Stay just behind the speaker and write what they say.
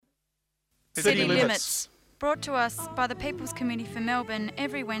City Limits, brought to us by the People's Committee for Melbourne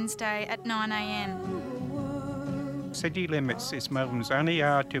every Wednesday at 9 a.m. City Limits is Melbourne's only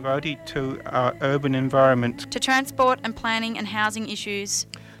hour devoted to our urban environment, to transport and planning and housing issues,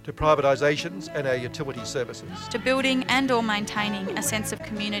 to privatisations and our utility services, to building and or maintaining a sense of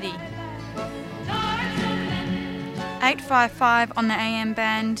community. 855 on the AM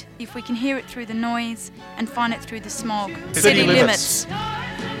band, if we can hear it through the noise and find it through the smog. City Limits.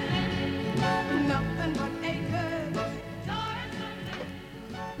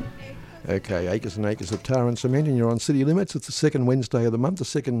 Okay, Acres and Acres of Tar and Cement, and you're on City Limits. It's the second Wednesday of the month, the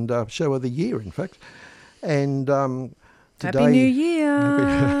second show of the year, in fact. And today... Happy New Year!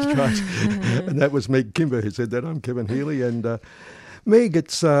 That's right. And that was Meg Kimber who said that. I'm Kevin Healy, and Meg,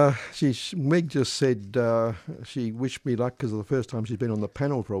 Meg just said she wished me luck because it's the first time she's been on the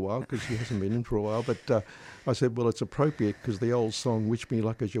panel for a while, because she hasn't been in for a while. But I said, well, it's appropriate because the old song, Wish Me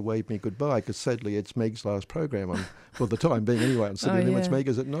Luck as You Wave Me Goodbye, because sadly it's Meg's last program, for the time being anyway, on City Limits. Meg,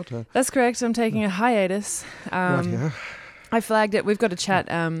 is it not? That's correct. I'm taking a hiatus. Right, yeah. I flagged it. We've got a chat.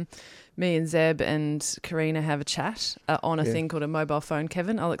 Me and Zeb and Karina have a chat on a thing called a mobile phone,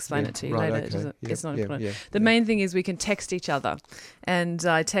 Kevin. I'll explain it to you later. Okay. It's not important. The main thing is we can text each other. And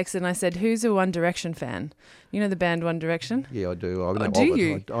I texted and I said, who's a One Direction fan? You know the band One Direction? Yeah, I do. I know do of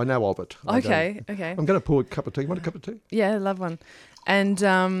you? It. I know of it. Okay. I'm going to pour a cup of tea. You want a cup of tea? Yeah, I love one. And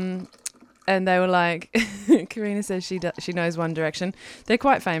they were like, Karina says she knows One Direction. They're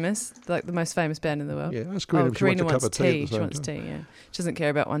quite famous, like the most famous band in the world. Yeah, ask Karina if she wants a cup of tea. She wants tea, yeah. She doesn't care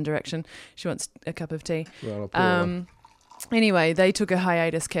about One Direction. She wants a cup of tea. Right, I'll pour one. Anyway, they took a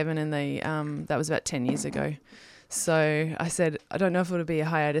hiatus, Kevin, and they that was about 10 years ago. So I said, I don't know if it'll be a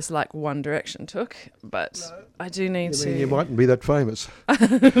hiatus like One Direction took, but I do need to. You mightn't be that famous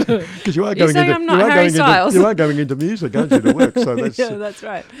because you are going into. I'm not Harry Styles. You are going into music, aren't you, to work? So that's yeah, that's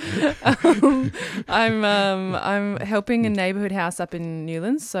right. I'm helping a neighbourhood house up in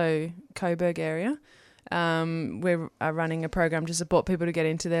Newlands, so Coburg area. We're running a program to support people to get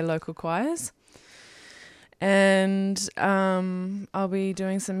into their local choirs. And I'll be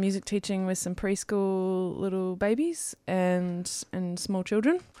doing some music teaching with some preschool little babies and small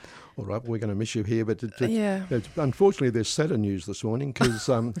children. All right, we're going to miss you here, but unfortunately there's sadder news this morning because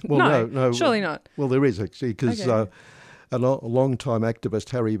no, surely not. Well, there is actually because a long-time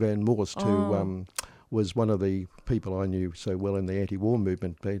activist, Harry Van Morst, who was one of the people I knew so well in the anti-war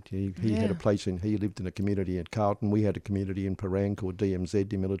movement. But he had a place he lived in a community in Carlton. We had a community in Parang called DMZ,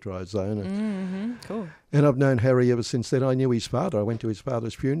 Demilitarised Zone. Cool. And I've known Harry ever since then. I knew his father. I went to his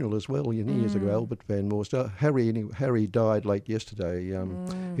father's funeral as well years ago, Albert Van Morst. Harry died late yesterday.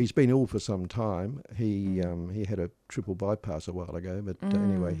 He's been ill for some time. He had a triple bypass a while ago, but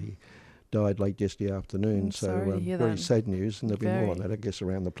anyway, he died late yesterday afternoon. Very sad news, and there'll be more on that, I guess,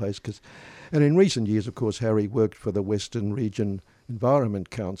 around the place. And in recent years, of course, Harry worked for the Western Region Environment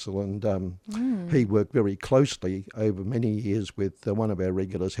Council, and he worked very closely over many years with one of our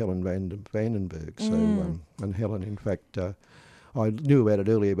regulars, Helen Vandenberg. And Helen, in fact, I knew about it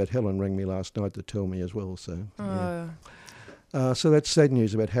earlier, but Helen rang me last night to tell me as well. So that's sad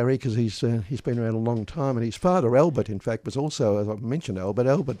news about Harry because he's been around a long time, and his father Albert, in fact, was also, as I mentioned,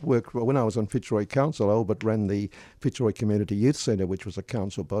 Albert worked when I was on Fitzroy Council. Albert ran the Fitzroy Community Youth Centre, which was a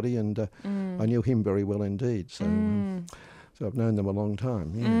council body, and I knew him very well indeed. So I've known them a long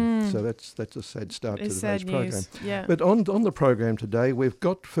time. Yeah. So that's a sad start to today's program. Yeah. But on the program today, we've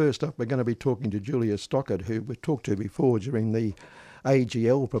got first up, we're going to be talking to Julia Stockard, who we've talked to before during the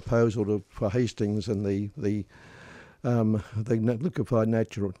AGL proposal for Hastings and the liquefied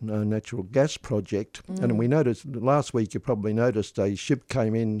natural gas project. And we noticed last week, you probably noticed a ship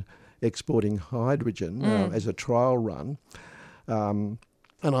came in exporting hydrogen as a trial run.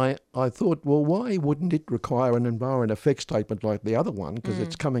 And I thought, well, why wouldn't it require an environment effect statement like the other one? Because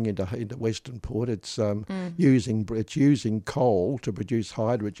it's coming into Western Port. It's using coal to produce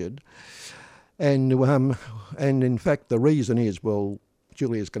hydrogen, and in fact the reason is, well,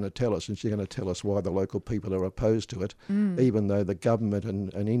 Julia's going to tell us, and she's going to tell us why the local people are opposed to it, even though the government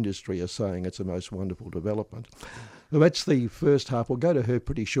and industry are saying it's the most wonderful development. Well, that's the first half. We'll go to her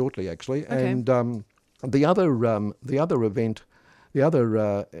pretty shortly, actually. Okay. And the other event, the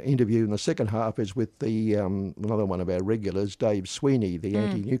other interview in the second half is with the another one of our regulars, Dave Sweeney, the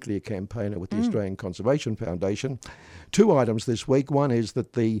anti-nuclear campaigner with the Australian Conservation Foundation. Two items this week. One is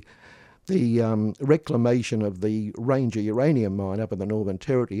that the reclamation of the Ranger uranium mine up in the Northern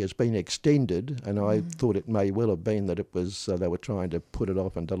Territory has been extended, and I thought it may well have been that it was they were trying to put it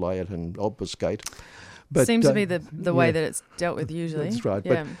off and delay it and obfuscate. But, Seems to be the way yeah. that it's dealt with usually. That's right.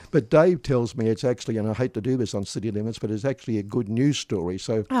 Yeah. But Dave tells me it's actually, and I hate to do this on City Limits, but it's actually a good news story.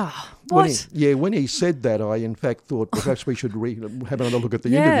 So What? when he said that, I in fact thought perhaps we should have another look at the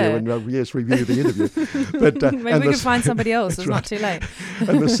Yeah. interview and review the interview. But Maybe we could find somebody else. It's not too late.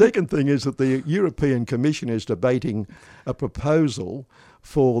 And the second thing is that the European Commission is debating a proposal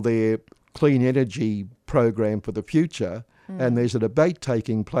for their clean energy program for the future. And there's a debate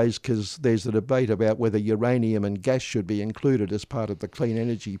taking place because there's a debate about whether uranium and gas should be included as part of the clean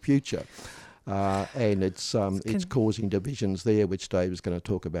energy future. And it's causing divisions there, which Dave is going to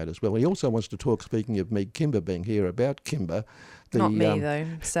talk about as well. He also wants to talk, speaking of Meg Kimber being here, about Kimber. Not me, though,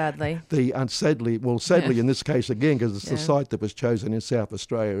 sadly. Sadly in this case again, because it's the site that was chosen in South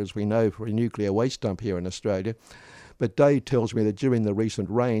Australia, as we know, for a nuclear waste dump here in Australia. But Dave tells me that during the recent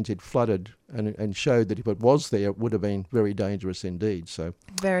rains, it flooded and showed that if it was there, it would have been very dangerous indeed. So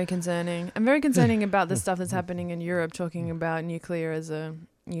very concerning. And very concerning about the stuff that's happening in Europe, talking about nuclear as a,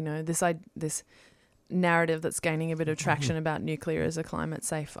 this narrative that's gaining a bit of traction about nuclear as a climate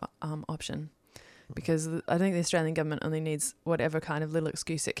safe option. Because I think the Australian government only needs whatever kind of little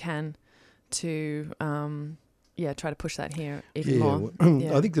excuse it can to try to push that here even more.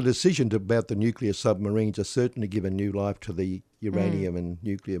 I think the decision about the nuclear submarines has certainly given new life to the uranium and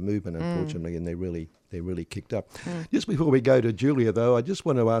nuclear movement, unfortunately, and they're really kicked up. Just before we go to Julia, though, I just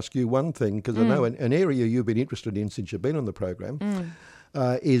want to ask you one thing, because I know an area you've been interested in since you've been on the program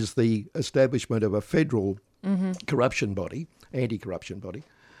is the establishment of a federal corruption body, anti-corruption body.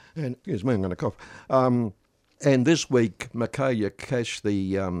 And excuse me, I'm going to cough. And this week, Michaelia Cash,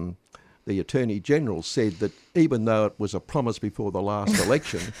 the Attorney General, said that even though it was a promise before the last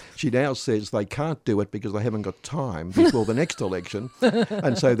election, she now says they can't do it because they haven't got time before the next election.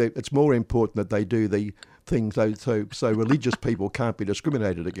 And so it's more important that they do the things so religious people can't be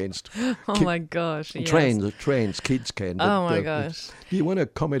discriminated against. Oh my gosh. Yes. Trans kids can. But, oh my gosh. Do you want to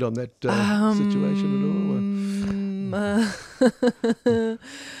comment on that situation at all? I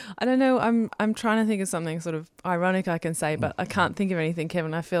don't know. I'm trying to think of something sort of ironic I can say, but I can't think of anything,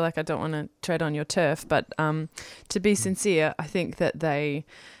 Kevin. I feel like I don't want to tread on your turf. But to be sincere, I think that they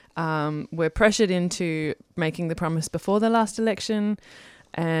were pressured into making the promise before the last election,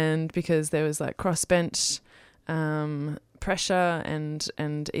 and because there was like crossbench pressure,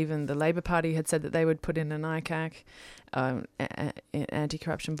 and even the Labor Party had said that they would put in an ICAC,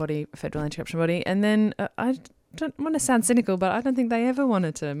 anti-corruption body, federal anti-corruption body, and then I don't want to sound cynical, but I don't think they ever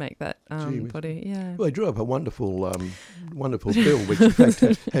wanted to make that body. Yeah. Well, they drew up a wonderful bill, which in fact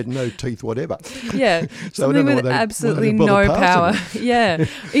had no teeth whatever. Yeah, so something with absolutely no power. Yeah.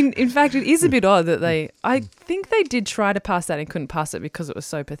 In fact, it is a bit odd that I think they did try to pass that and couldn't pass it because it was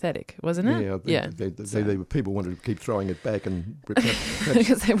so pathetic, wasn't it? Yeah. People wanted to keep throwing it back and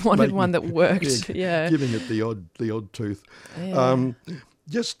because they wanted one that worked. Yeah. Giving it the odd tooth. Yeah.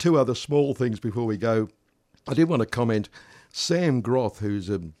 Just two other small things before we go. I did want to comment, Sam Groth, who's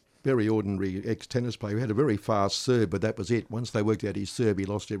a very ordinary ex-tennis player, who had a very fast serve, but that was it. Once they worked out his serve, he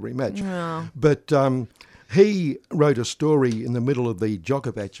lost every match. Oh. But he wrote a story in the middle of the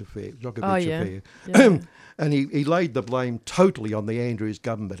Djokovic affair. Yeah. And he laid the blame totally on the Andrews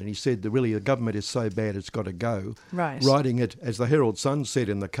government, and he said that really the government is so bad it's got to go. Right. Writing it, as the Herald Sun said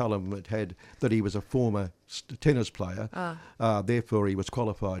in the column it had, that he was a former tennis player, therefore he was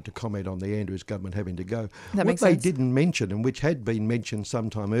qualified to comment on the Andrews government having to go. What they didn't mention, and which had been mentioned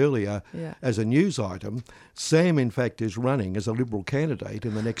sometime earlier as a news item, Sam in fact is running as a Liberal candidate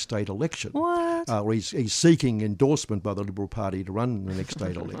in the next state election. What? He's seeking endorsement by the Liberal Party to run in the next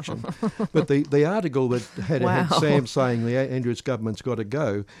state election. But the article that had Sam saying the Andrews government's got to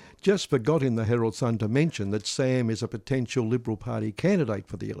go just forgot in the Herald Sun to mention that Sam is a potential Liberal Party candidate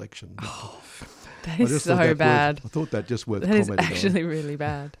for the election. That is so bad. I thought that just worth commenting on. That is actually really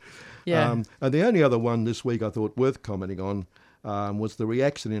bad. Yeah. And the only other one this week I thought worth commenting on was the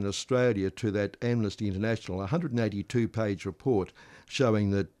reaction in Australia to that Amnesty International 182-page report showing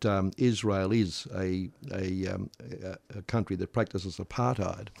that Israel is a country that practices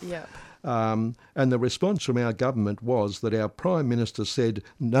apartheid. Yeah. And the response from our government was that our Prime Minister said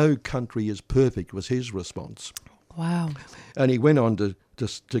no country is perfect, was his response. Wow. And he went on to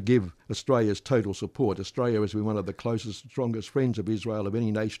give Australia's total support. Australia has been one of the closest, strongest friends of Israel of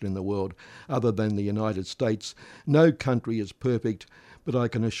any nation in the world other than the United States. No country is perfect, but I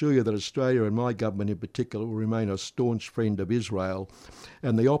can assure you that Australia and my government in particular will remain a staunch friend of Israel.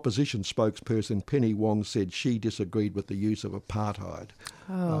 And the opposition spokesperson, Penny Wong, said she disagreed with the use of apartheid.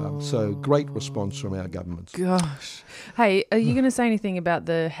 So great response from our governments. Gosh. Hey, are you going to say anything about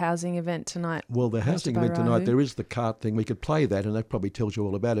the housing event tonight? Well, the housing event tonight, there is the cart thing. We could play that, and that probably tells you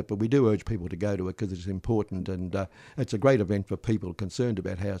all about it, but we do urge people to go to it because it's important, and it's a great event for people concerned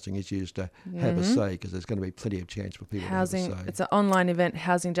about housing issues to have a say, because there's going to be plenty of chance for people to have a say. It's an online event,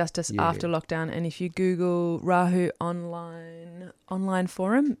 Housing Justice After Lockdown, and if you Google Rahu online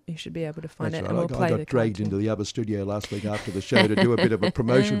forum, you should be able to find it. Right. And we'll play I got dragged into the other studio last week after the show to do a bit of a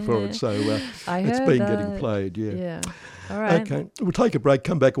promotion for it, so it's been getting played. Yeah. All right. Okay, we'll take a break,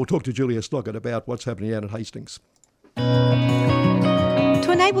 come back, we'll talk to Julia Stockett about what's happening out at Hastings. To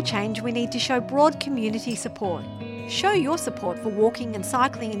enable change, we need to show broad community support. Show your support for walking and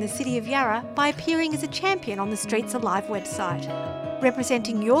cycling in the City of Yarra by appearing as a champion on the Streets Alive website,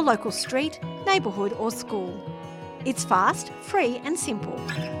 representing your local street, neighbourhood or school. It's fast, free and simple.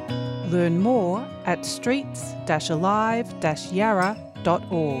 Learn more at streets-alive-yarra.org.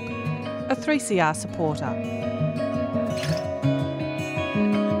 A 3CR supporter.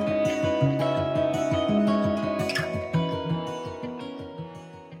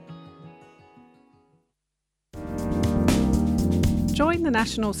 Join the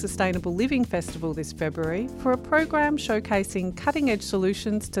National Sustainable Living Festival this February for a program showcasing cutting-edge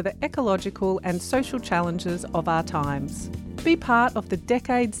solutions to the ecological and social challenges of our times. Be part of the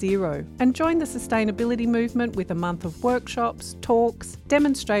Decade Zero and join the sustainability movement with a month of workshops, talks,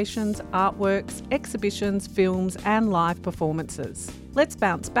 demonstrations, artworks, exhibitions, films and live performances. Let's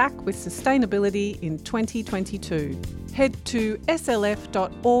bounce back with sustainability in 2022. Head to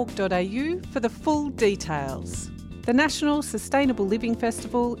slf.org.au for the full details. The National Sustainable Living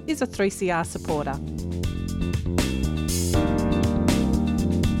Festival is a 3CR supporter.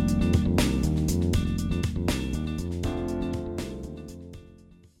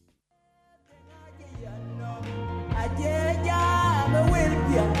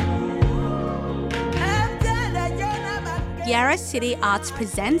 Yarra City Arts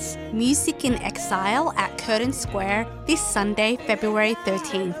presents Music in Exile at Curtin Square this Sunday, February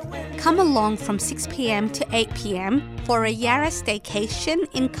 13th. Come along from 6 p.m. to 8 p.m. for a Yarra staycation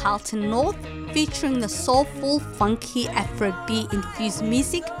in Carlton North, featuring the soulful, funky, Afrobeat-infused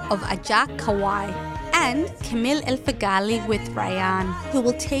music of Ajak Kawai and Camille El Fagali with Rayan, who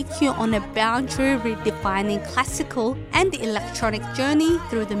will take you on a boundary-redefining classical and electronic journey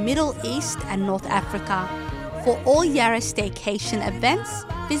through the Middle East and North Africa. For all Yarra staycation events,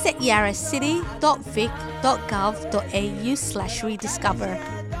 visit yarracity.vic.gov.au/rediscover.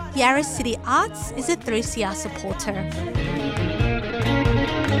 Yarra City Arts is a 3CR supporter.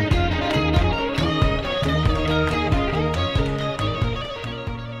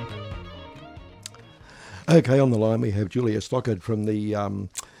 Okay, on the line we have Julia Stockett from the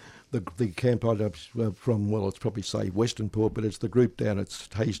camp from, well, let's probably say Western Port, but it's the group down at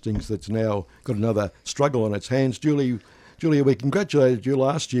Hastings that's now got another struggle on its hands. Julia, we congratulated you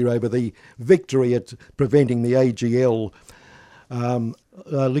last year over the victory at preventing the AGL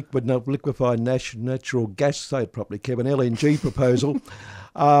liquefied natural gas, say it properly, Kevin, LNG proposal.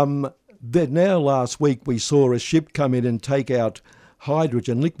 Then now last week we saw a ship come in and take out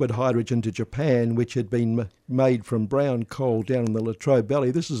liquid hydrogen to Japan, which had been made from brown coal down in the Latrobe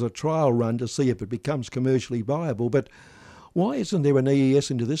Valley. This is a trial run to see if it becomes commercially viable. But why isn't there an EES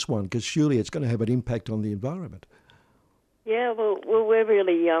into this one? Because surely it's going to have an impact on the environment. Yeah, well, we're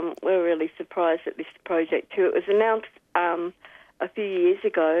really surprised at this project too. It was announced a few years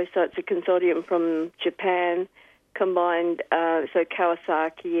ago, so it's a consortium from Japan, combined, so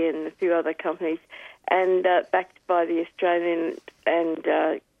Kawasaki and a few other companies, and backed by the Australian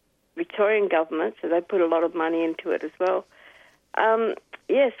and Victorian government, so they put a lot of money into it as well. So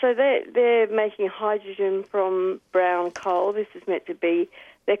they're making hydrogen from brown coal. This is meant to be,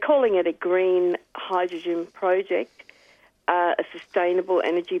 they're calling it a green hydrogen project, a sustainable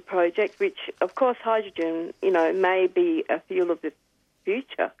energy project, which, of course, hydrogen, may be a fuel of the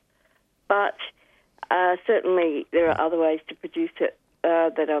future, but certainly there are other ways to produce it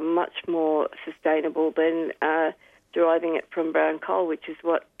that are much more sustainable than deriving it from brown coal, which is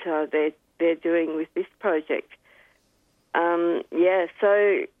what they're doing with this project.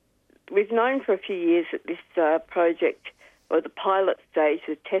 So we've known for a few years that this project, or the pilot stage,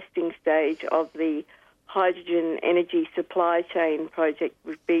 the testing stage of the hydrogen energy supply chain project,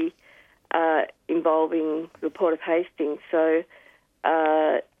 would be involving the Port of Hastings. So,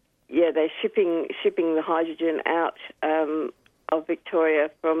 they're shipping the hydrogen out of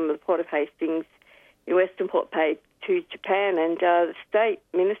Victoria from the Port of Hastings in Western Port Bay to Japan, and the State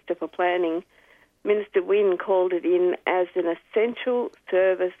Minister for Planning, Minister Wynne, called it in as an essential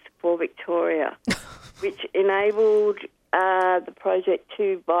service for Victoria, which enabled the project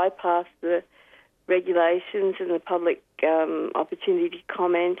to bypass the regulations and the public opportunity to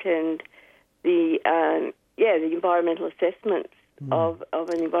comment and the environmental assessments of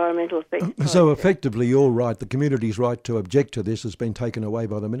an environmental effect. So effectively, you're right. The community's right to object to this has been taken away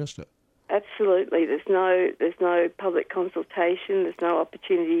by the minister. Absolutely. There's no public consultation. There's no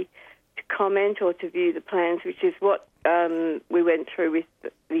opportunity to comment or to view the plans, which is what we went through with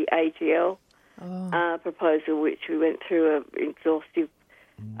the AGL proposal, which we went through an exhaustive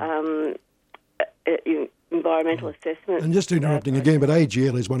environmental assessment. And just interrupting again, but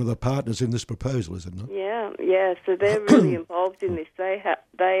AGL is one of the partners in this proposal, isn't it? Yeah. So they're really involved in this. They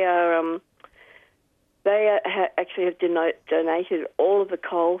actually have donated all of the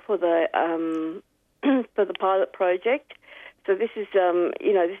coal for the for the pilot project. So this is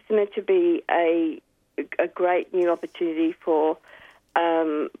this is meant to be a great new opportunity for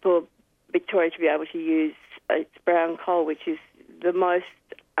Victoria to be able to use its brown coal, which is the most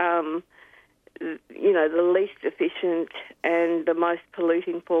the least efficient and the most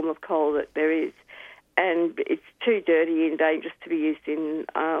polluting form of coal that there is. And it's too dirty and dangerous to be used in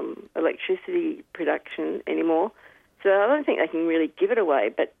electricity production anymore. So I don't think they can really give it away.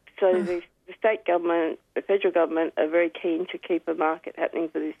 But so the state government, the federal government are very keen to keep a market happening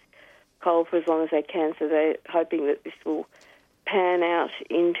for this coal for as long as they can. So they're hoping that this will pan out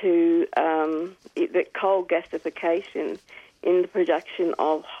into that coal gasification in the production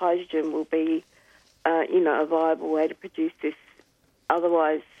of hydrogen will be, a viable way to produce this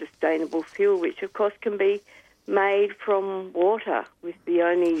otherwise sustainable fuel, which of course can be made from water, with the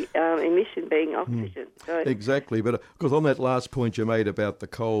only emission being oxygen. So exactly, but of course on that last point you made about the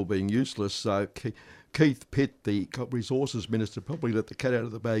coal being useless, Keith Pitt, the Resources Minister, probably let the cat out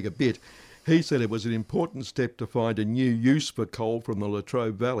of the bag a bit. He said it was an important step to find a new use for coal from the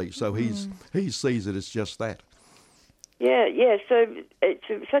Latrobe Valley, so he sees it as just that. Yeah, so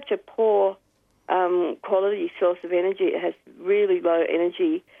it's such a poor quality source of energy. It has really low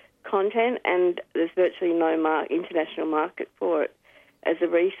energy content, and there's virtually no international market for it as a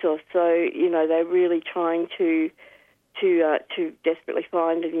resource. So they're really trying to desperately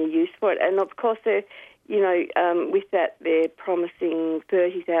find a new use for it. And of course, they're with that they're promising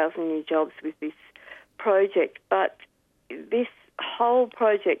 30,000 new jobs with this project. But this whole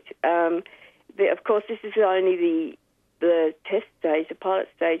project, of course, this is only the test stage, the pilot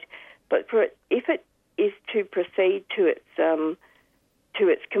stage. But if it is to proceed to its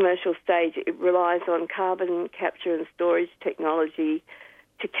commercial stage, it relies on carbon capture and storage technology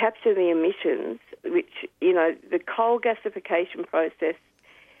to capture the emissions, which, the coal gasification process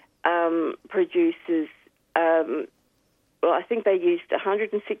produces, I think they used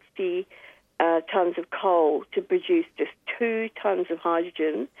 160 tonnes of coal to produce just 2 tonnes of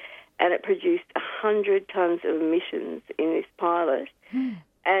hydrogen, and it produced 100 tonnes of emissions in this pilot.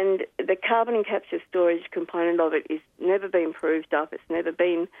 And the carbon capture storage component of it has never been proved up. It's never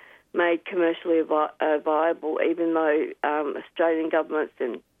been made commercially viable, even though Australian governments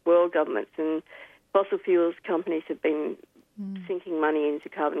and world governments and fossil fuels companies have been sinking money into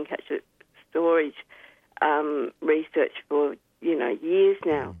carbon capture storage research for years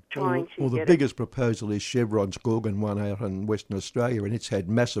now, trying to. Well, the biggest proposal is Chevron's Gorgon one out in Western Australia, and it's had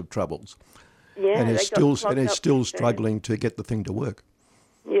massive troubles. Yeah, and it's still struggling to get the thing to work.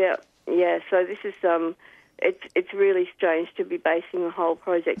 Yeah. So this is it's really strange to be basing the whole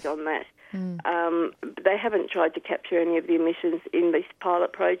project on that. They haven't tried to capture any of the emissions in this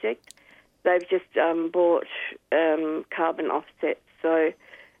pilot project. They've just bought carbon offsets. So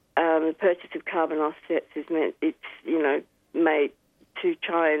the purchase of carbon offsets is meant made to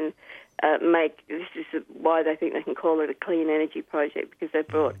try and make. This is why they think they can call it a clean energy project, because they've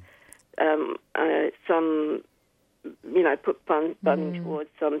brought some. Put funding towards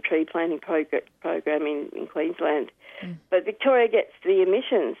some tree planting program in Queensland. But Victoria gets the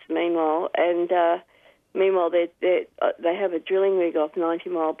emissions, meanwhile, and they have a drilling rig off 90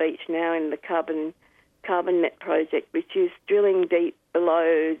 Mile Beach now in the Carbon Net project, which is drilling deep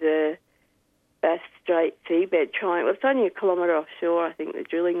below the Bass Strait seabed. It's only a kilometre offshore, I think, the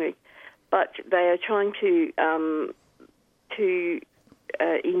drilling rig, but they are trying to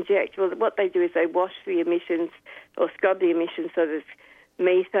inject. Well, what they do is they wash the emissions or scrub the emissions, so there's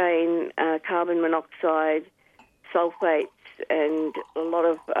methane, carbon monoxide, sulfates, and a lot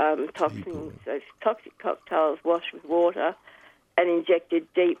of toxins. So toxic cocktails washed with water and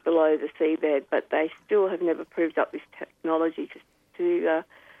injected deep below the seabed. But they still have never proved up this technology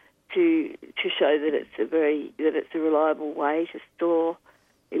to show that it's a reliable way to store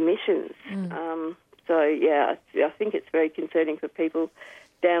emissions. So yeah, I think it's very concerning for people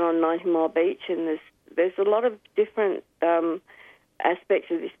down on 90 Mile Beach, and there's a lot of different aspects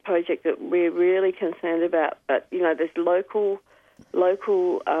of this project that we're really concerned about. But there's local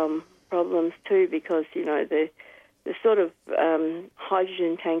problems too, because the sort of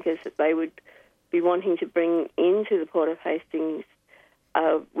hydrogen tankers that they would be wanting to bring into the Port of Hastings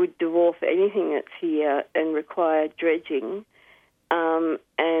would dwarf anything that's here and require dredging, and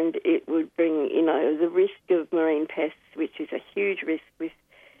it would bring the risk of marine pests, which is a huge risk with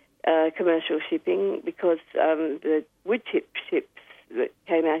commercial shipping, because the wood chip ships that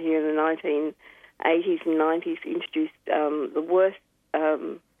came out here in the 1980s and 90s introduced the worst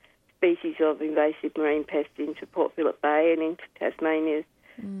species of invasive marine pests into Port Phillip Bay and into Tasmania's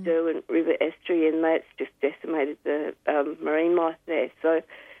Derwent River estuary, and that's just decimated the marine life there. So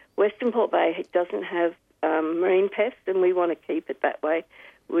Western Port Bay doesn't have marine pests, and we want to keep it that way.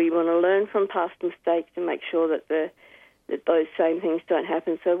 We want to learn from past mistakes and make sure that those same things don't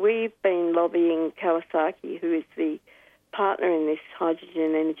happen. So we've been lobbying Kawasaki, who is the partner in this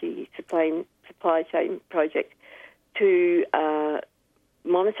hydrogen energy supply chain project, to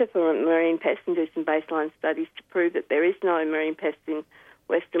monitor for marine pests and do some baseline studies to prove that there is no marine pests in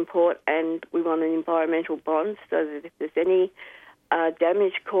Western Port, and we want an environmental bond so that if there's any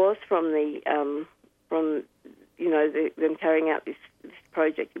damage caused from them carrying out this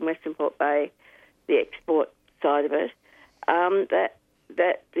project in Western Port Bay, the export side of it,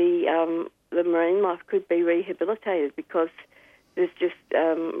 that the marine life could be rehabilitated, because there's just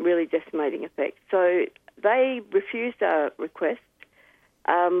really decimating effects. So they refused our request,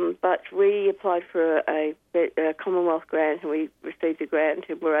 but we applied for a Commonwealth grant, and we received a grant,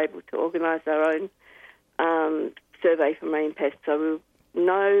 and were able to organise our own survey for marine pests. So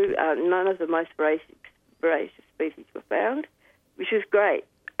none of the most voracious species were found, which was great,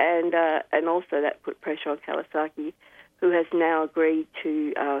 and also that put pressure on Kawasaki, who has now agreed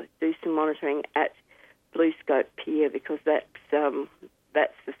to do some monitoring at BlueScope Pier, because that's the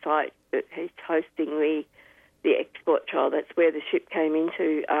site that he's hosting the export trial. That's where the ship came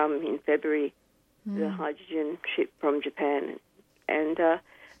into in February, the hydrogen ship from Japan. And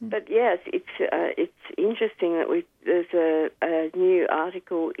but yes, it's interesting that there's a new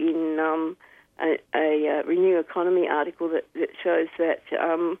article in a Renew Economy article that shows that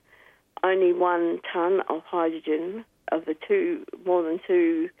only 1 tonne of hydrogen of the more than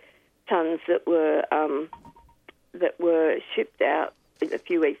 2 tonnes that were shipped out a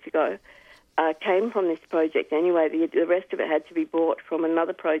few weeks ago came from this project. Anyway, the rest of it had to be bought from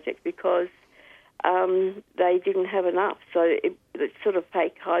another project because they didn't have enough. So it's sort of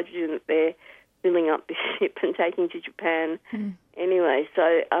fake hydrogen that they're filling up the ship and taking to Japan. Anyway,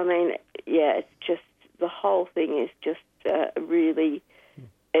 so I mean, yeah, it's just the whole thing is just really.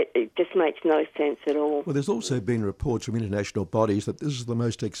 It just makes no sense at all. Well, there's also been reports from international bodies that this is the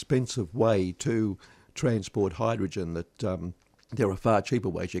most expensive way to transport hydrogen, that there are far cheaper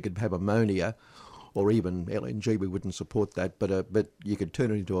ways. You could have ammonia or even LNG. We wouldn't support that, but you could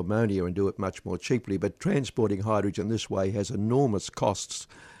turn it into ammonia and do it much more cheaply. But transporting hydrogen this way has enormous costs,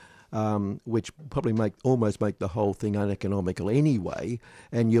 which probably almost make the whole thing uneconomical anyway,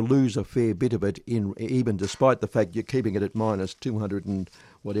 and you lose a fair bit of it even despite the fact you're keeping it at minus 200 and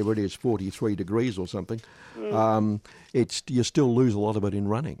whatever it is, 43 degrees or something. You still lose a lot of it in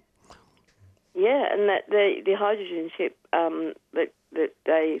running. Yeah, and that the hydrogen ship that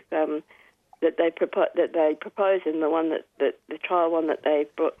they proposed, and the one that the trial one that they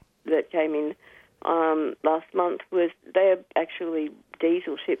brought that came in last month, they're actually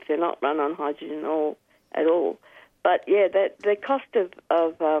diesel ships. They're not run on hydrogen at all. But yeah, the cost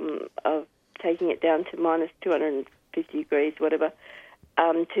of taking it down to minus 250 degrees, whatever,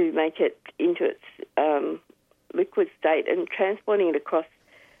 to make it into its liquid state and transporting it across,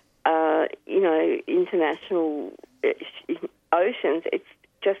 international oceans, it's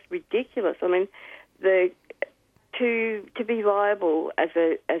just ridiculous. I mean, to be viable as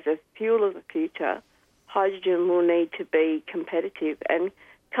a fuel of the future, hydrogen will need to be competitive, and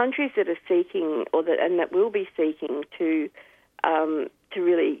countries that are seeking that will be seeking to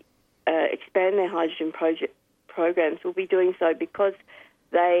really expand their hydrogen programs will be doing so because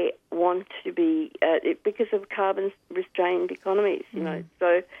they want to be because of carbon restrained economies.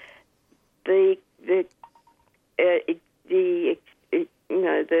 So the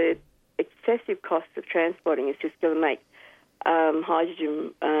excessive cost of transporting is just going to make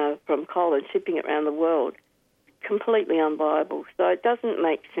hydrogen from coal and shipping it around the world completely unviable. So it doesn't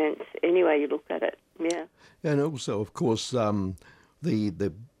make sense any way you look at it. Yeah. And also, of course,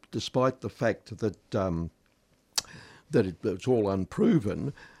 the despite the fact that it's all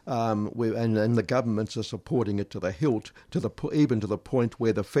unproven, and the governments are supporting it to the hilt, even to the point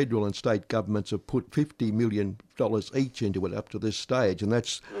where the federal and state governments have put $50 million each into it up to this stage, and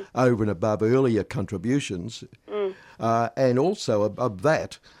that's over and above earlier contributions. And also of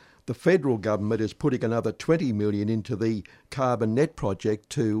that, the federal government is putting another $20 million into the Carbon Net project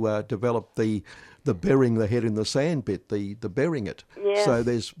to develop the burying the head in the sand bit, the burying it. Yeah. So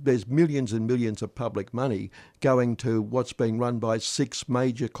there's millions and millions of public money going to what's being run by 6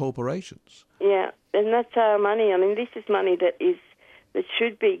 major corporations. Yeah, and that's our money. I mean, this is money that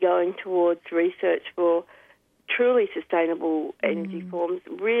should be going towards research for truly sustainable energy forms,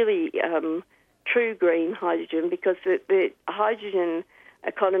 really true green hydrogen, because the hydrogen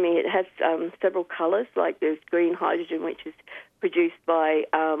economy, it has several colours, like there's green hydrogen, which is produced by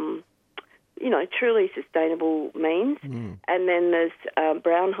truly sustainable means. And then there's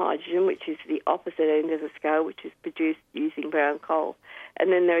brown hydrogen, which is the opposite end of the scale, which is produced using brown coal.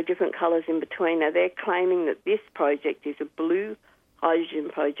 And then there are different colours in between. Now, they're claiming that this project is a blue hydrogen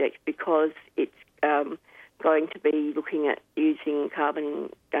project because it's going to be looking at using carbon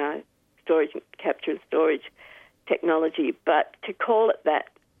storage, capture and storage technology. But to call it that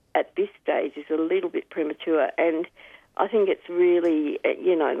at this stage is a little bit premature, and I think it's really,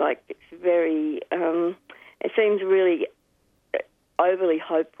 it's very, it seems really overly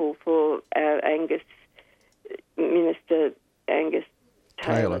hopeful for our Minister Angus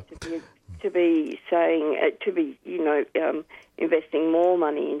Taylor to be saying, investing more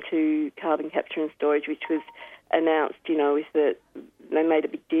money into carbon capture and storage, which was announced, they made a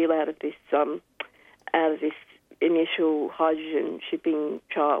big deal out of this initial hydrogen shipping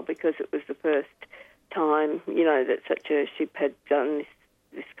trial, because it was the first time, that such a ship had done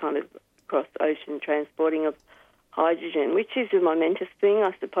this kind of cross-ocean transporting of hydrogen, which is a momentous thing,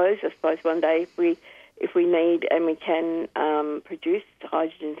 I suppose. I suppose one day if we need and we can produce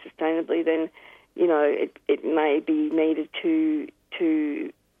hydrogen sustainably, then, it may be needed to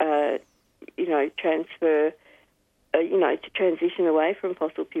transfer, to transition away from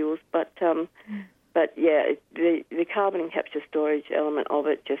fossil fuels. But yeah, the carbon capture storage element of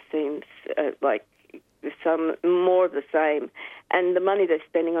it just seems like some more of the same, and the money they're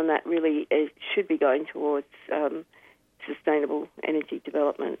spending on that really should be going towards sustainable energy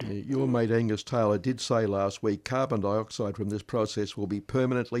development. Your mate Angus Taylor did say last week carbon dioxide from this process will be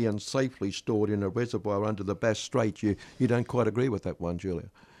permanently and safely stored in a reservoir under the Bass Strait. You don't quite agree with that one,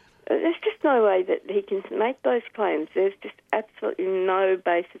 Julia? There's just no way that he can make those claims. There's just absolutely no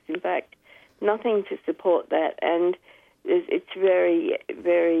basis, in fact, nothing to support that, and it's very,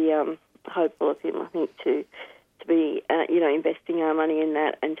 very hopeful of him, I think, to be investing our money in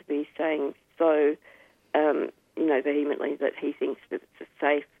that, and to be saying so vehemently that he thinks that it's a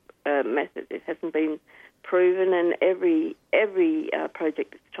safe method. It hasn't been proven, and every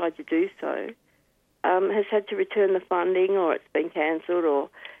project that's tried to do so has had to return the funding, or it's been cancelled, or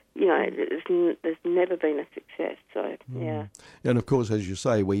there's never been a success. So yeah. And of course, as you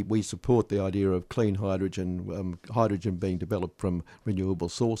say, we support the idea of clean hydrogen, hydrogen being developed from renewable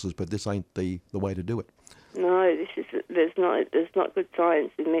sources, but this ain't the way to do it. No, there's not good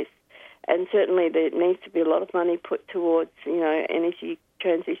science in this, and certainly there needs to be a lot of money put towards energy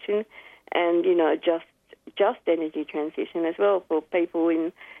transition, and just energy transition as well for people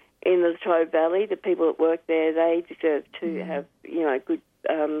in the Latrobe Valley. The people that work there, they deserve to have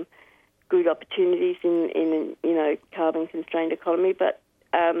good opportunities in carbon constrained economy, but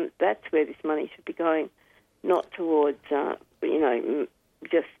that's where this money should be going, not towards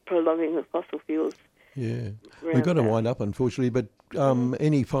just prolonging the fossil fuels. Yeah, we've got to wind up, unfortunately, but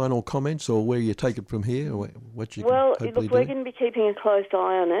any final comments, or where you take it from here, or what you Well, can look, we're going to be keeping a close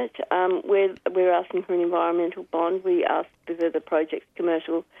eye on it. We're asking for an environmental bond. We asked for the project's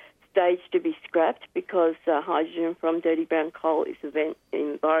commercial stage to be scrapped because hydrogen from dirty brown coal is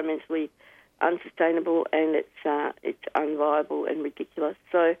environmentally unsustainable, and it's unviable and ridiculous.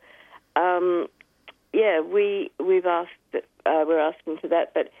 So, we've asked that, we're asking for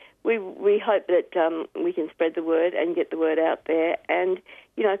that, but we hope that we can spread the word and get the word out there. And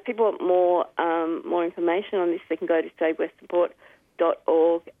if people want more information on this, they can go to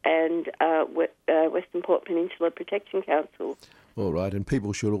savewesternport.org and Western Port Peninsula Protection Council. All right, and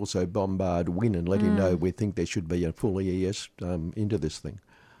people should also bombard WIN and let him know we think there should be a full EES into this thing.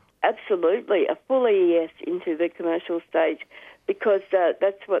 Absolutely, a full EES into the commercial stage, because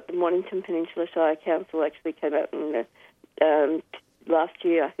that's what the Mornington Peninsula Shire Council actually came out in last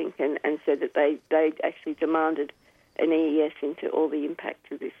year, I think, and said that they actually demanded an EES into all the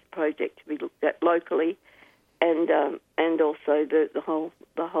impacts of this project to be looked at locally and also the whole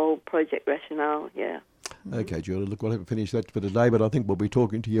project rationale. Yeah. Okay, Julie, look, we'll have to finish that for today, but I think we'll be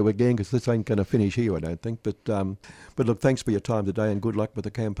talking to you again because this ain't going to finish here, I don't think. But look, thanks for your time today and good luck with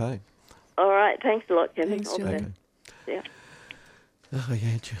the campaign. All right, thanks a lot, Kevin. Thanks, Julie. Okay. Yeah. Oh,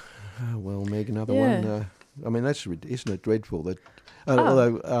 yeah. Oh, well, Meg, another Yeah. one. I mean, isn't it dreadful that...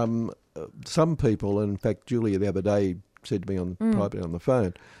 Although some people, in fact, Julia the other day said to me privately on the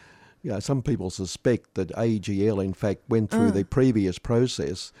phone, some people suspect that AGL, in fact, went through the previous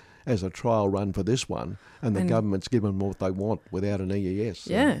process as a trial run for this one, and the government's given them what they want without an EES.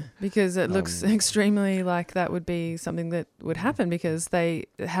 Yeah, because it looks extremely like that would be something that would happen because they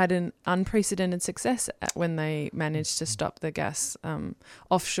had an unprecedented success when they managed to stop the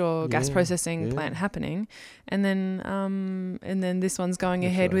offshore gas processing plant happening, and then this one's going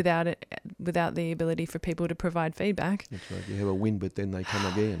ahead without the ability for people to provide feedback. That's right. You have a win, but then they come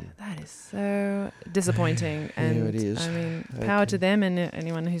again. That is so disappointing. And it is. I mean, power to them and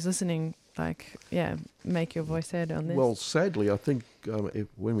anyone who's listening. Make your voice heard on this. Well, sadly, I think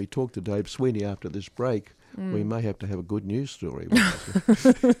when we talk to Dave Sweeney after this break, we may have to have a good news story. But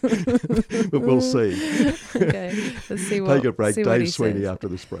we'll see. Okay, let's see what. Take a break, see what Dave he Sweeney says. after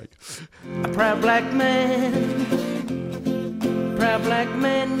this break. A proud black man,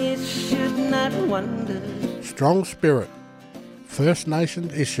 you should not wonder. Strong spirit, First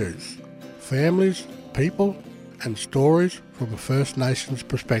Nations issues, families, people and stories from a First Nations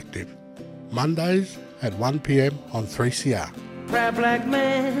perspective. Mondays at 1 p.m. on 3CR. Proud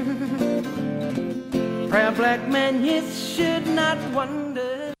black man, you should not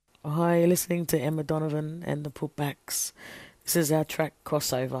wonder. Hi, you're listening to Emma Donovan and the Putbacks. This is our track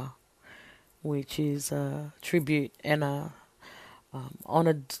Crossover, which is a tribute and a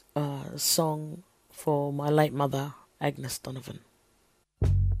honoured song for my late mother, Agnes Donovan.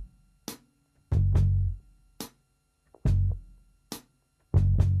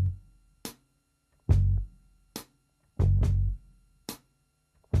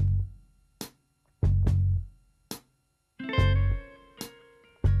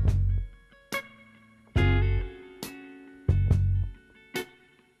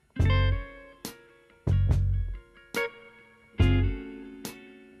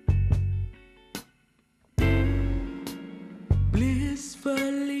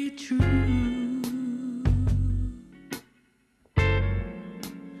 Blissfully true,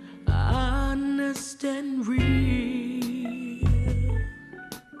 honest and real,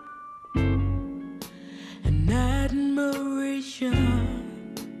 an admiration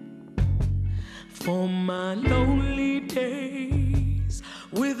for my lonely days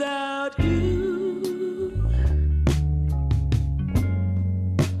without you.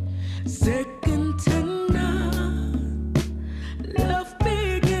 Second to none, love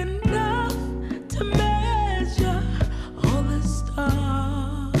big enough to measure all the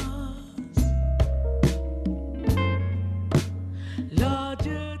stars,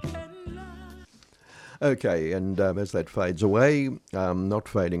 larger than life. Okay, and as that fades away, not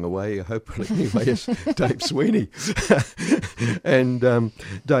fading away, hopefully anyway, is Dave Sweeney. And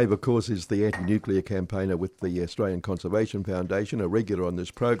Dave, of course, is the anti-nuclear campaigner with the Australian Conservation Foundation, a regular on this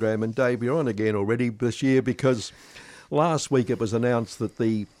program. And Dave, you're on again already this year because last week it was announced that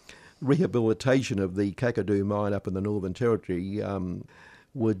the rehabilitation of the Kakadu mine up in the Northern Territory the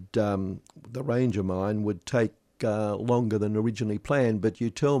Ranger mine would take longer than originally planned. But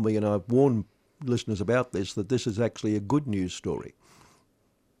you tell me, and I've warned listeners about this, that this is actually a good news story.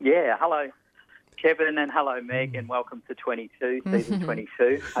 Yeah, hello Kevin and hello Meg and welcome to 22, season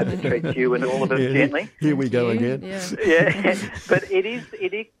 22. Hope it treats you and all of us gently. Here we go again. Yeah, but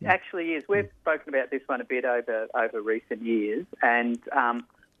it actually is. We've spoken about this one a bit over recent years, and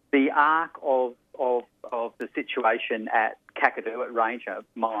the arc of the situation at Kakadu at Ranger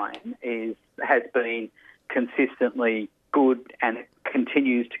Mine has been consistently good, and it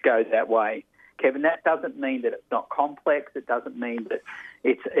continues to go that way. Kevin, that doesn't mean that it's not complex. It doesn't mean that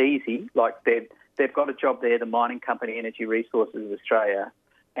it's easy. Like they've got a job there, the mining company Energy Resources of Australia,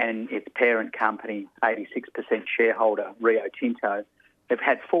 and its parent company, 86% shareholder, Rio Tinto. They've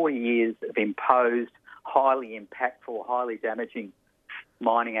had 4 years of imposed, highly impactful, highly damaging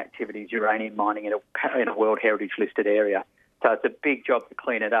mining activities, uranium mining in a World Heritage listed area. So it's a big job to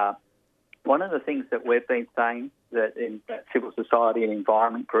clean it up. One of the things that we've been saying that in civil society and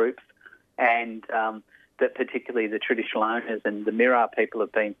environment groups, and that particularly the traditional owners and the Mirarr people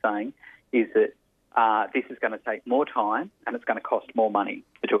have been saying, is that this is going to take more time and it's going to cost more money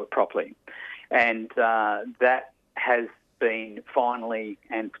to do it properly. And that has been finally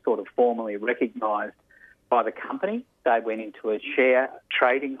and sort of formally recognised by the company. They went into a share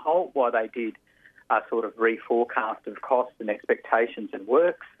trading halt while they did sort of reforecast of costs and expectations and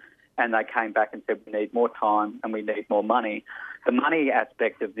works, and they came back and said we need more time and we need more money. The money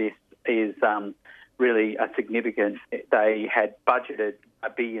aspect of this is really a significant. They had budgeted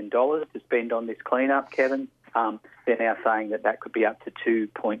 $1 billion to spend on this cleanup, Kevin. They're now saying that could be up to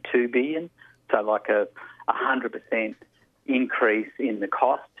 $2.2 billion, so like a 100% increase in the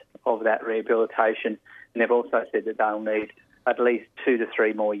cost of that rehabilitation. And they've also said that they'll need at least 2 to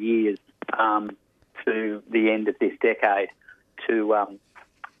 3 more years to the end of this decade to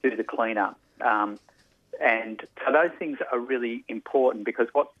do the cleanup. And so those things are really important, because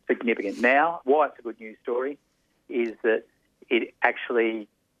what's significant now, why it's a good news story, is that it actually,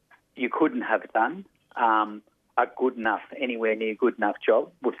 you couldn't have done a good enough, anywhere near good enough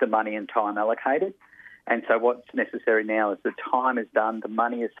job with the money and time allocated. And so what's necessary now is the time is done, the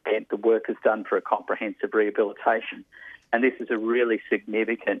money is spent, the work is done for a comprehensive rehabilitation. And this is a really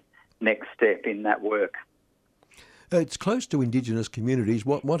significant next step in that work. It's close to Indigenous communities.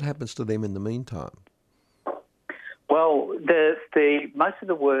 What happens to them in the meantime? Well, the most of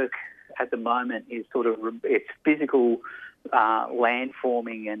the work at the moment is sort of it's physical land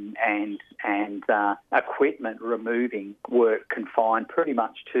forming and equipment removing work confined pretty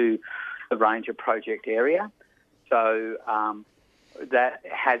much to the Ranger project area. So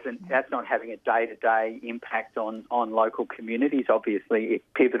that's not having a day-to-day impact on local communities. Obviously, it's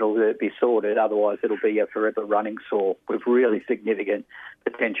pivotal that it be sorted, otherwise it'll be a forever running sore with really significant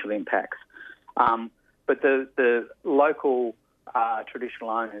potential impacts. But the local traditional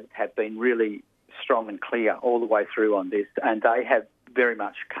owners have been really strong and clear all the way through on this, and they have very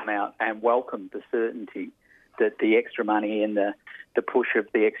much come out and welcomed the certainty that the extra money and the push of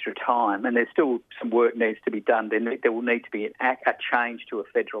the extra time, and there's still some work needs to be done. There will need to be a change to a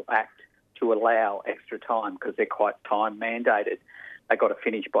federal act to allow extra time, because they're quite time mandated. They've got to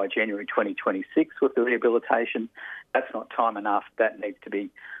finish by January 2026 with the rehabilitation. That's not time enough. That needs to be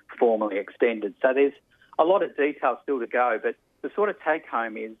formally extended. So there's a lot of detail still to go, but the sort of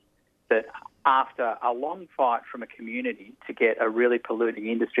take-home is that after a long fight from a community to get a really polluting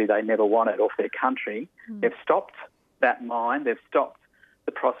industry they never wanted off their country, they've stopped that mine, they've stopped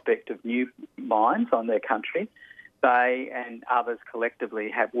the prospect of new mines on their country. They and others collectively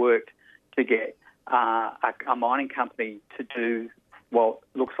have worked to get a mining company to do what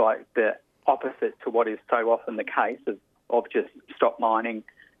looks like the opposite to what is so often the case of just stop mining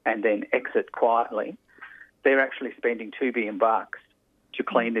and then exit quietly. They're actually spending $2 billion to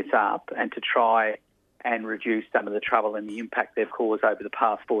clean this up and to try and reduce some of the trouble and the impact they've caused over the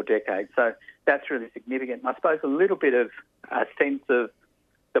past 4 decades. So that's really significant. And I suppose a little bit of a sense of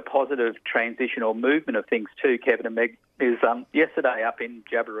the positive transition or movement of things too, Kevin and Meg, is yesterday up in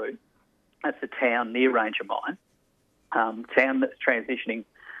Jabiru, that's a town near Ranger Mine, town that's transitioning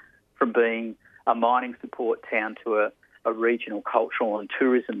from being a mining support town to a regional cultural and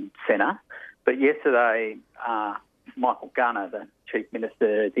tourism centre. But yesterday, Michael Gunner, the Chief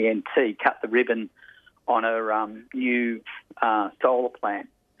Minister of the NT, cut the ribbon on a new solar plant.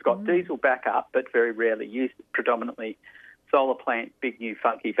 It's got diesel backup, but very rarely used, predominantly solar plant, big new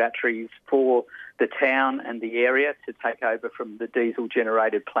funky batteries for the town and the area to take over from the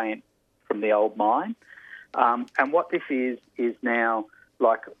diesel-generated plant from the old mine. And what this is now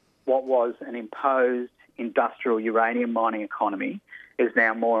like what was an imposed industrial uranium mining economy is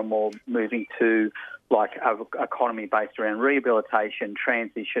now more and more moving to like an economy based around rehabilitation,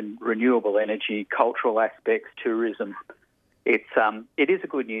 transition, renewable energy, cultural aspects, tourism. It is a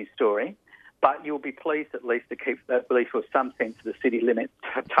good news story, but you'll be pleased at least to keep at least with some sense of the city limits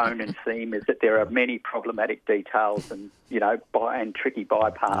tone and theme is that there are many problematic details and and tricky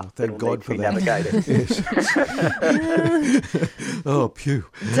bypaths. Thank God for that. Navigated. Yes. Oh, pew.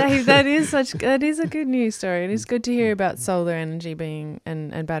 Dave, that is a good news story. It is good to hear about solar energy being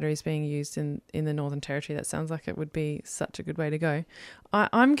and batteries being used in the Northern Territory. That sounds like it would be such a good way to go.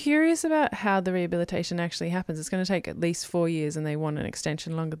 I'm curious about how the rehabilitation actually happens. It's going to take at least 4 years, and they want an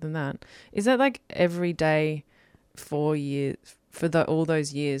extension longer than that. Is that like every day, 4 years for all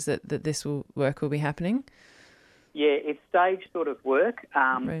those years that this work will be happening? Yeah, it's staged sort of work,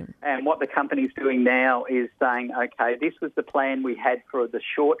 Right. and what the company's doing now is saying, okay, this was the plan we had for the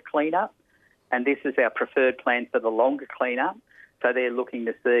short cleanup, and this is our preferred plan for the longer cleanup. So they're looking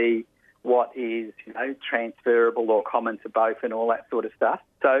to see what is, transferable or common to both and all that sort of stuff.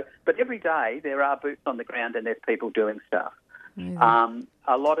 So, but every day there are boots on the ground and there's people doing stuff. Mm-hmm.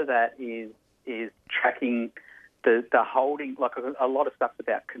 A lot of that is tracking the holding, like a lot of stuff's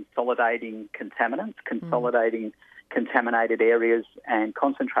about consolidating contaminants, consolidating contaminated areas and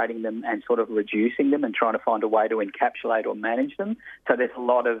concentrating them and sort of reducing them and trying to find a way to encapsulate or manage them. So there's a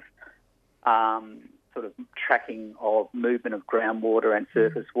lot of sort of tracking of movement of groundwater and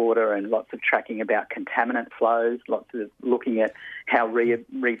surface water, and lots of tracking about contaminant flows, lots of looking at how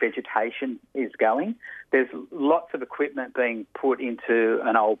revegetation is going. There's lots of equipment being put into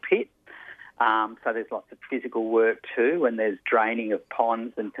an old pit, so there's lots of physical work too, and there's draining of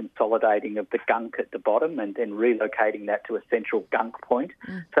ponds and consolidating of the gunk at the bottom and then relocating that to a central gunk point.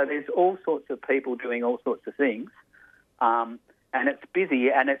 So there's all sorts of people doing all sorts of things, and it's busy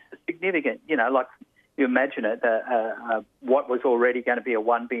and it's significant, like you imagine it, what was already going to be a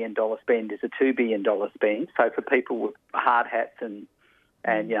 $1 billion spend is a $2 billion spend. So for people with hard hats and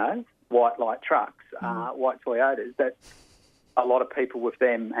white light trucks, white Toyotas, that's a lot of people with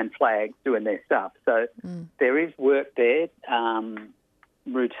them and flags doing their stuff. So there is work there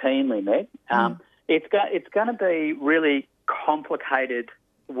routinely, Meg. It's going to be really complicated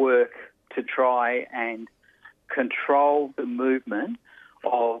work to try and control the movement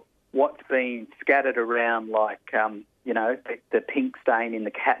of what's been scattered around like, the pink stain in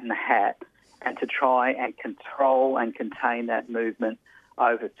the Cat in the Hat, and to try and control and contain that movement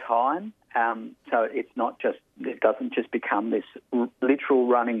over time. So it doesn't just become this literal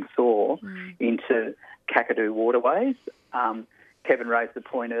running sore into Kakadu waterways. Kevin raised the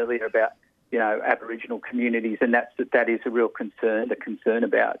point earlier about, Aboriginal communities, and that is a real concern, the concern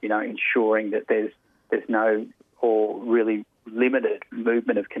about, ensuring that there's no or really limited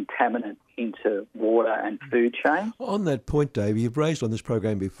movement of contaminant into water and food chain. On that point, Dave, you've raised on this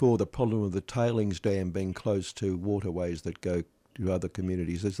program before the problem of the tailings dam being close to waterways that go to other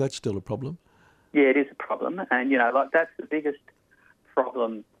communities. Is that still a problem? Yeah, it is a problem. And, that's the biggest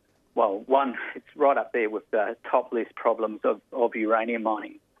problem. Well, one, it's right up there with the top list problems of uranium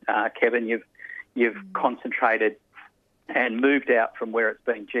mining. Kevin, you've concentrated and moved out from where it's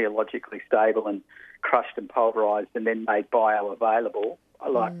been geologically stable and crushed and pulverised and then made bioavailable,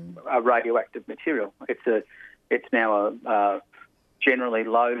 like a radioactive material. It's now a generally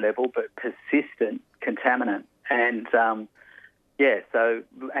low level but persistent contaminant, and and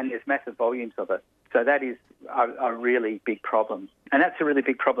there's massive volumes of it. So that is a really big problem, and that's a really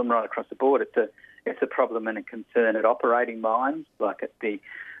big problem right across the board. It's a problem and a concern at operating mines, like at the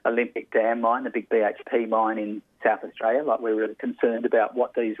Olympic Dam mine, the big BHP mine in South Australia. Like, we're really concerned about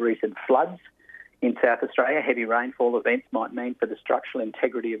what these recent floods in South Australia, heavy rainfall events, might mean for the structural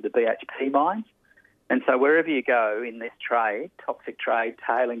integrity of the BHP mines. And so wherever you go in this trade, toxic trade,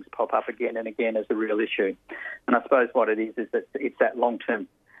 tailings pop up again and again as a real issue. And I suppose what it is that it's that long-term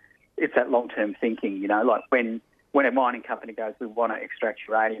thinking, like when a mining company goes, we want to extract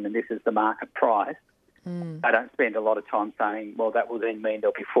uranium and this is the market price, I don't spend a lot of time saying, well, that will then mean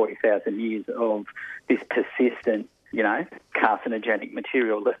there'll be 40,000 years of this persistent, carcinogenic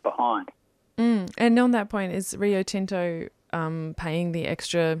material left behind. And on that point, is Rio Tinto paying the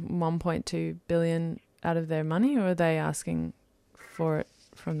extra $1.2 billion out of their money, or are they asking for it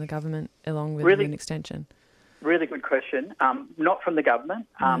from the government along with an extension? Really good question. Not from the government.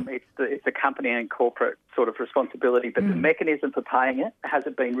 It's a company and corporate sort of responsibility, but the mechanism for paying it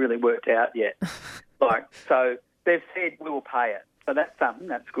hasn't been really worked out yet. So they've said we will pay it. So that's something,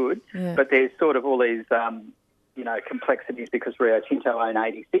 that's good. Yeah. But there's sort of all these complexities because Rio Tinto own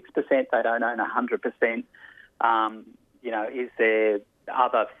 86%, they don't own 100%. Is there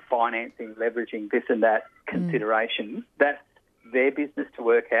other financing, leveraging, this and that considerations? That's their business to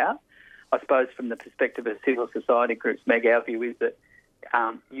work out. I suppose from the perspective of civil society groups, Meg, our view is that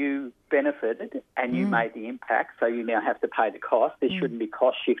you benefited and you made the impact, so you now have to pay the cost. This shouldn't be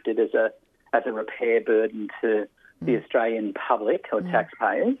cost shifted as a repair burden to the Australian public or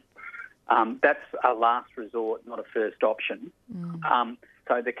taxpayers. That's a last resort, not a first option.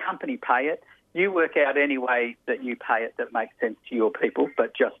 So the company pay it. You work out any way that you pay it that makes sense to your people,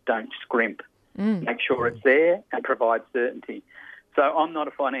 but just don't scrimp. Make sure it's there and provide certainty. So I'm not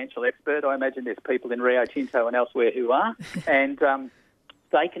a financial expert. I imagine there's people in Rio Tinto and elsewhere who are, and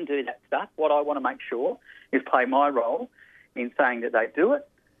they can do that stuff. What I want to make sure is play my role in saying that they do it,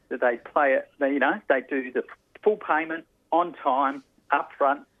 that they play it, they do the full payment on time,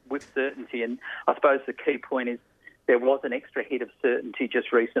 upfront, with certainty. And I suppose the key point is there was an extra hit of certainty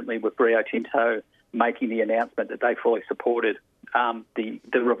just recently with Rio Tinto making the announcement that they fully supported the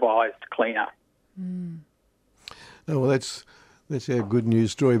revised cleanup. Oh, well, that's a good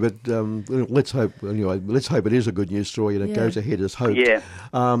news story, but let's hope it is a good news story and it goes ahead as hoped. Yeah.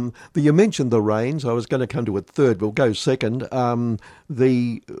 But you mentioned the rains. I was going to come to it third. We'll go second.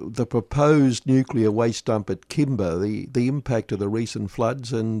 The proposed nuclear waste dump at Kimber, the impact of the recent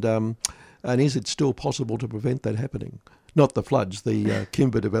floods, and is it still possible to prevent that happening? Not the floods, the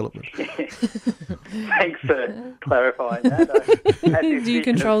Kimba development. Thanks for clarifying that. Do you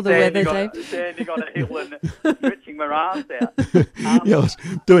control the weather, Dave? Standing on a hill and stretching my arms out. Yeah, I was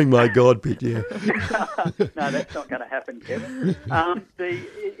doing my God bit, yeah. No, that's not going to happen, Kevin.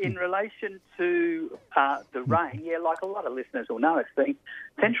 In relation to the rain, yeah, like a lot of listeners will know, it's been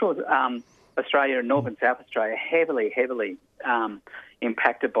Central Australia and Northern South Australia heavily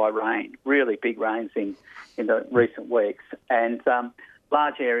impacted by rain, really big rains in the recent weeks, and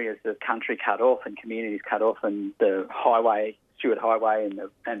large areas of country cut off and communities cut off, and the highway, Stuart Highway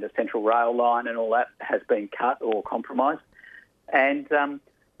and the Central Rail line and all that has been cut or compromised. And,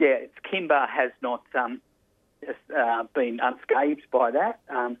 Kimba has not been unscathed by that.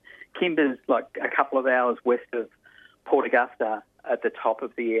 Kimba's like a couple of hours west of Port Augusta at the top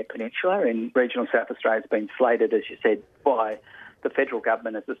of the Eyre Peninsula in regional South Australia. Has been slated, as you said, by the federal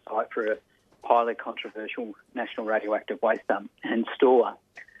government as a site for a highly controversial national radioactive waste dump and store.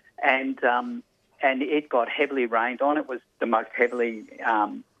 And it got heavily rained on. It was the most heavily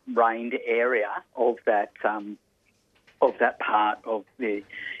rained area of that part of the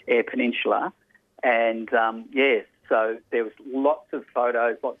Eyre Peninsula. And, so there was lots of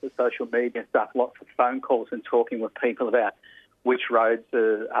photos, lots of social media stuff, lots of phone calls and talking with people about which roads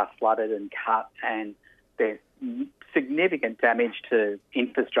are flooded and cut, and there's significant damage to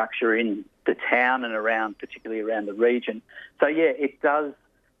infrastructure in the town and around, particularly around the region. So, yeah, it does,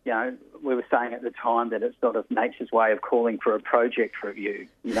 we were saying at the time that it's sort of nature's way of calling for a project review,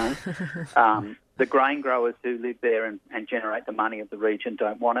 The grain growers who live there and generate the money of the region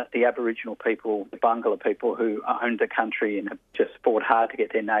don't want it. The Aboriginal people, the Bungala people who own the country and have just fought hard to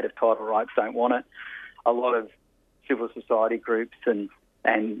get their native title rights don't want it. A lot of civil society groups and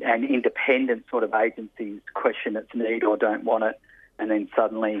independent sort of agencies question its need or don't want it, and then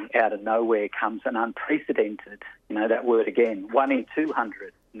suddenly out of nowhere comes an unprecedented, that word again, 1 in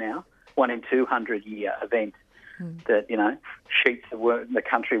 200 now, 1 in 200 year event that, sheets the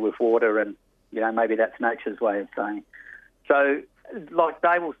country with water, and, maybe that's nature's way of saying. So, like,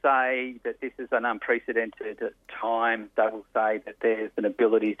 they will say that this is an unprecedented time. They will say that there's an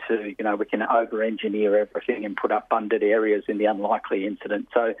ability to, we can over-engineer everything and put up bunded areas in the unlikely incident.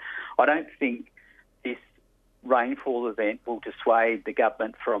 So I don't think this rainfall event will dissuade the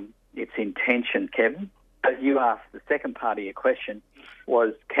government from its intention, Kevin. But you asked the second part of your question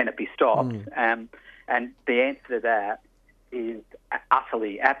was, can it be stopped? And the answer to that is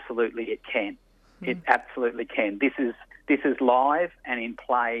absolutely it can. It absolutely can. This is live and in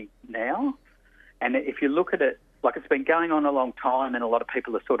play now. And if you look at it, like, it's been going on a long time, and a lot of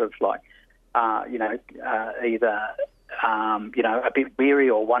people are sort of like, either, a bit weary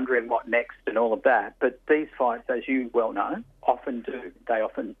or wondering what next and all of that. But these fights, as you well know, often do. They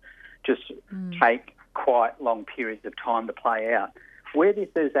often just take quite long periods of time to play out. Where this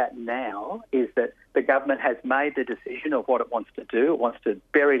is at now is that the government has made the decision of what it wants to do. It wants to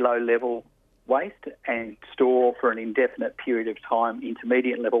bury low-level waste and store for an indefinite period of time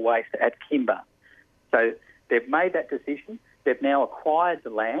intermediate-level waste at Kimba. So they've made that decision. They've now acquired the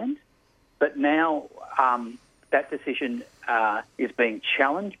land, but now that decision is being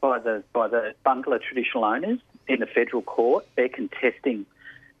challenged by the Bungala traditional owners in the federal court. They're contesting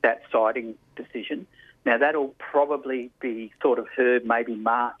that siting decision. Now, that'll probably be sort of heard maybe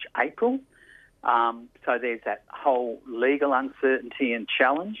March, April. So there's that whole legal uncertainty and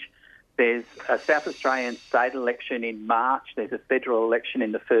challenge. There's a South Australian state election in March. There's a federal election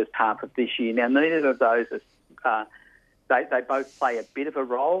in the first half of this year. Now, neither of those are, they both play a bit of a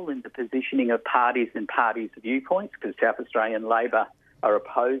role in the positioning of parties and parties' viewpoints, because South Australian Labor are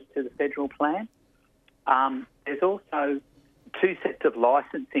opposed to the federal plan. There's also 2 sets of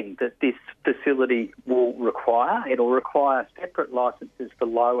licensing that this facility will require. It will require separate licences for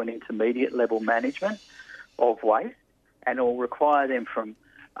low and intermediate level management of waste, and it will require them from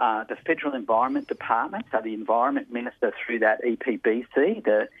the Federal Environment Department, so the Environment Minister through that EPBC,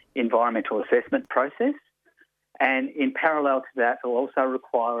 the environmental assessment process. And in parallel to that, it will also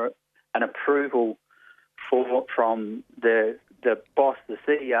require an approval from the boss, the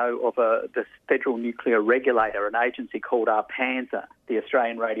CEO of the Federal Nuclear Regulator, an agency called ARPANSA, the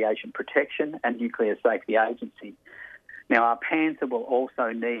Australian Radiation Protection and Nuclear Safety Agency. Now, ARPANSA will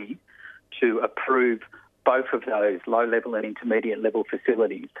also need to approve both of those low-level and intermediate-level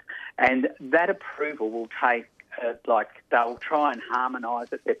facilities. And that approval will take, they'll try and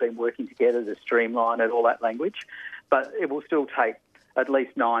harmonise it. They've been working together to streamline it, all that language. But it will still take at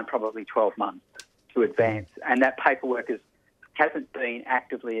least 9, probably 12 months to advance. And that paperwork hasn't been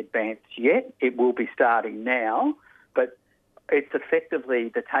actively advanced yet. It will be starting now. But it's effectively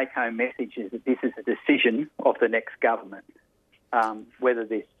the take-home message is that this is a decision of the next government, whether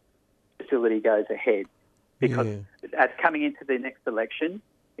this facility goes ahead. Because coming into the next election,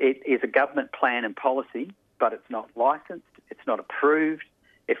 it is a government plan and policy, but it's not licensed, it's not approved,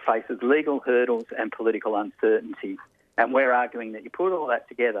 it faces legal hurdles and political uncertainty. And we're arguing that you put all that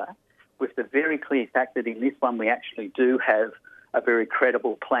together with the very clear fact that in this one we actually do have a very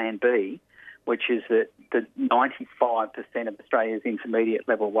credible plan B, which is that the 95% of Australia's intermediate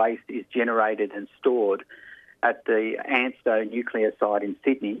level waste is generated and stored at the Ansto nuclear site in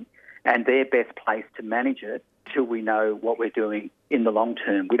Sydney, and they're best placed to manage it till we know what we're doing in the long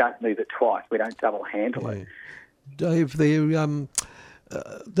term. We don't move it twice. We don't double handle it. Dave, you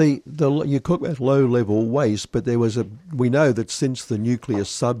talk about low-level waste, but we know that since the nuclear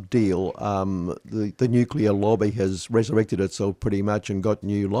sub-deal, the nuclear lobby has resurrected itself pretty much and got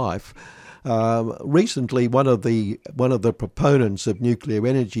new life. Recently, one of the proponents of nuclear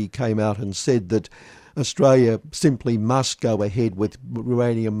energy came out and said that Australia simply must go ahead with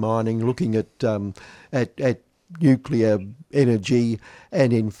uranium mining, looking at nuclear energy,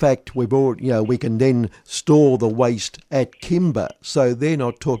 and in fact we can then store the waste at Kimber. So they're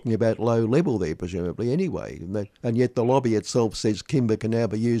not talking about low level there, presumably, anyway. And yet the lobby itself says Kimber can now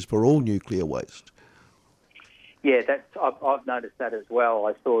be used for all nuclear waste. Yeah, I've noticed that as well.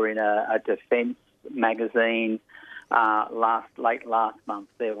 I saw in a defence magazine late last month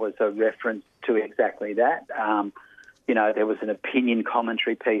there was a reference to exactly that. There was an opinion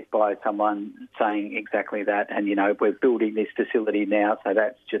commentary piece by someone saying exactly that, and we're building this facility now, so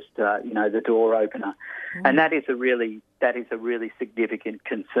that's just the door opener, and that is a really significant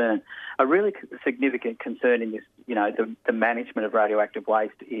concern. A really significant concern in this, the management of radioactive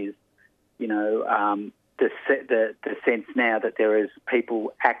waste is, the sense now that there is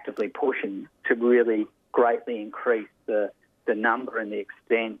people actively pushing to really greatly increase the number and the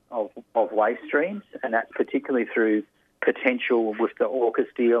extent of waste streams, and that's particularly through potential with the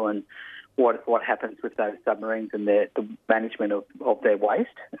AUKUS deal and what happens with those submarines and the management of their waste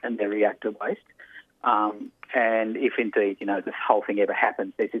and their reactor waste. And if indeed, this whole thing ever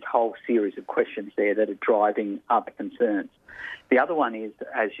happens, there's this whole series of questions there that are driving up concerns. The other one is,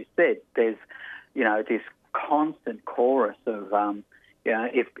 as you said, there's, this constant chorus of,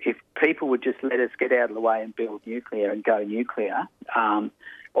 if people would just let us get out of the way and build nuclear and go nuclear,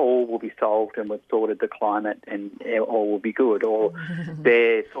 all will be solved and we've sorted the climate and all will be good. Or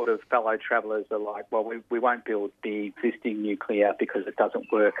their sort of fellow travellers are like, well, we won't build the existing nuclear because it doesn't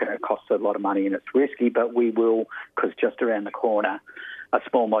work and it costs a lot of money and it's risky, but we will, because just around the corner are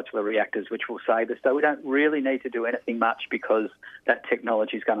small modular reactors which will save us. So we don't really need to do anything much because that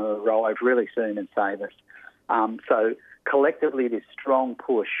technology is going to arrive really soon and save us. So collectively, this strong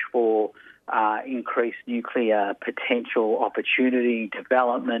push for increased nuclear potential, opportunity,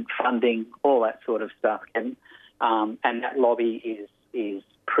 development, funding, all that sort of stuff, and that lobby is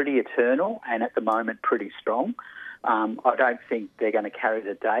pretty eternal and at the moment pretty strong. I don't think they're going to carry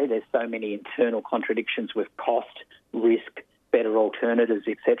the day. There's so many internal contradictions with cost, risk, better alternatives,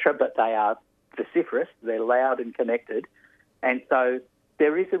 etc., but they are vociferous, they're loud and connected, and so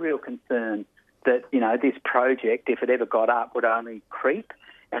there is a real concern that, this project, if it ever got up, would only creep.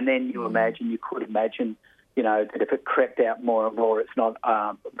 And then you could imagine, that if it crept out more and more, it's not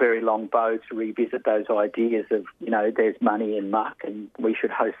a very long bow to revisit those ideas of, there's money in muck and we should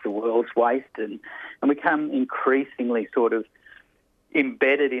host the world's waste and become increasingly sort of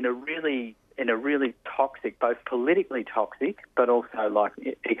embedded in a really toxic, both politically toxic, but also like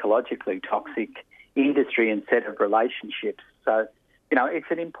ecologically toxic industry and set of relationships. So, it's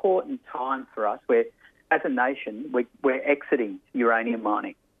an important time for us where, as a nation, we're exiting uranium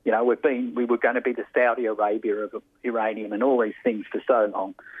mining. We were going to be the Saudi Arabia of uranium and all these things for so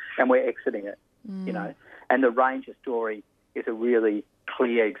long, and we're exiting it, And the Ranger story is a really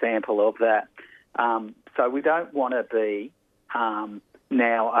clear example of that. So we don't want to be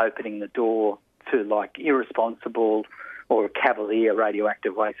now opening the door to like irresponsible or cavalier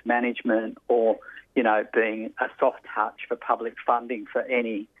radioactive waste management or, being a soft touch for public funding for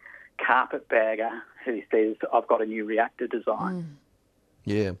any carpetbagger who says, I've got a new reactor design.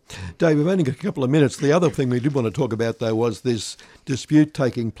 Yeah. Dave, we've only got a couple of minutes. The other thing we did want to talk about, though, was this dispute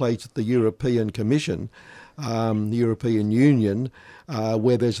taking place at the European Commission, the European Union,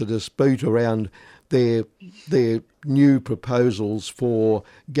 where there's a dispute around their new proposals for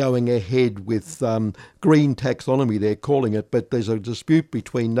going ahead with green taxonomy, they're calling it, but there's a dispute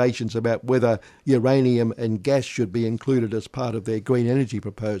between nations about whether uranium and gas should be included as part of their green energy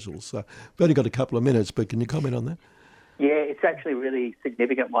proposals. So we've only got a couple of minutes, but can you comment on that? Yeah, it's actually a really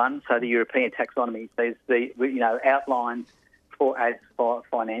significant one. So the European taxonomy says outlines for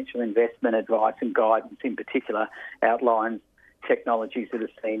financial investment advice and guidance in particular, outlines technologies that are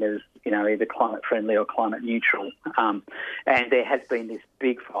seen as, either climate friendly or climate neutral. And there has been this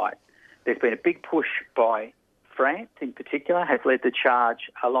big fight. There's been a big push by France in particular, has led the charge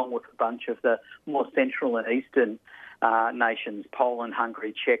along with a bunch of the more central and eastern nations, Poland,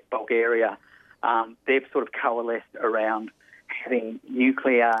 Hungary, Czech, Bulgaria. They've sort of coalesced around having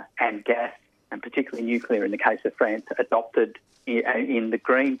nuclear and gas, and particularly nuclear in the case of France, adopted in the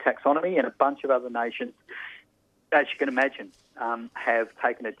green taxonomy, and a bunch of other nations, as you can imagine, have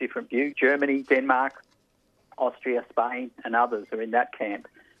taken a different view. Germany, Denmark, Austria, Spain and others are in that camp.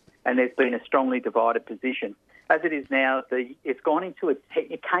 And there's been a strongly divided position. As it is now, it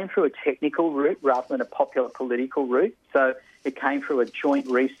came through a technical route rather than a popular political route. So it came through a joint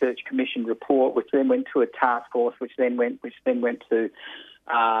research commission report, which then went to a task force, which then went to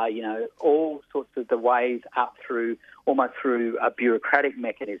all sorts of the ways up through, almost through a bureaucratic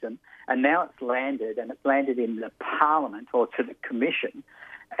mechanism. And now it's landed in the Parliament, or to the Commission,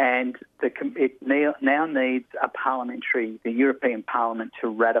 and it now needs the European Parliament to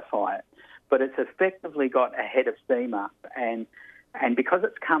ratify it. But it's effectively got a head of steam up, and because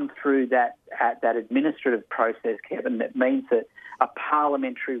it's come through that administrative process, Kevin, that means that a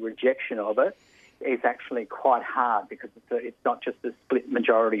parliamentary rejection of it is actually quite hard, because it's not just a split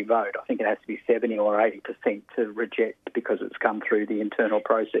majority vote. I think it has to be 70 or 80% to reject, because it's come through the internal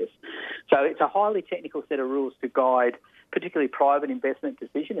process. So it's a highly technical set of rules to guide particularly private investment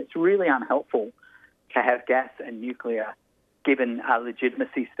decision. It's really unhelpful to have gas and nuclear given a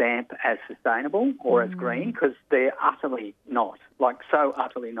legitimacy stamp as sustainable or as green, because they're utterly not, so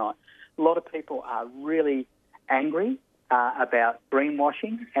utterly not. A lot of people are really angry about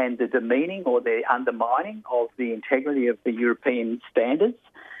greenwashing and the demeaning or the undermining of the integrity of the European standards.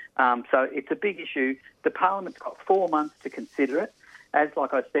 So it's a big issue. The Parliament's got 4 months to consider it.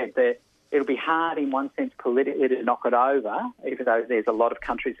 Like I said, it'll be hard in one sense politically to knock it over, even though there's a lot of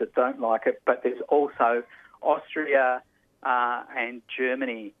countries that don't like it, but there's also Austria and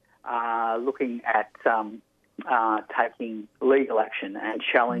Germany looking at taking legal action and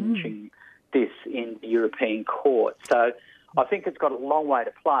challenging this in the European court. So I think it's got a long way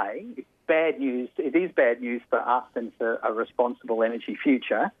to play. It's bad news. It is bad news for us and for a responsible energy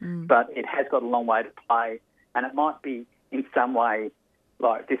future, but it has got a long way to play, and it might be in some way,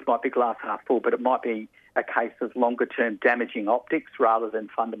 this might be glass half full, but it might be a case of longer-term damaging optics rather than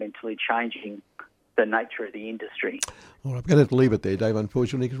fundamentally changing the nature of the industry. Well, I'm going to leave it there, Dave,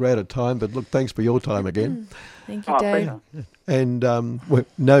 unfortunately, because we're out of time. But look, thanks for your time again. Thank you, Dave. And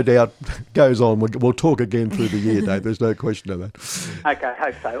no doubt goes on. We'll talk again through the year, Dave. There's no question of that. Okay,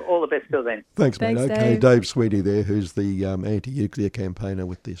 hope so. All the best till then. Thanks, mate. Thanks, okay, Dave. Dave Sweetie there, who's the anti-nuclear campaigner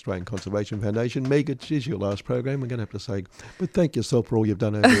with the Australian Conservation Foundation. Meg, it is your last program. We're going to have to say, but thank yourself for all you've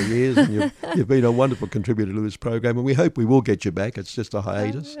done over the years. And you've been a wonderful contributor to this program, and we hope we will get you back. It's just a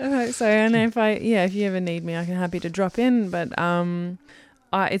hiatus. I hope so. And if you ever need me, I'm happy to drop in. But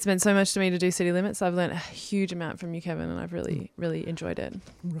it's meant so much to me to do City Limits. I've learned a huge amount from you, Kevin, and I've really, really enjoyed it.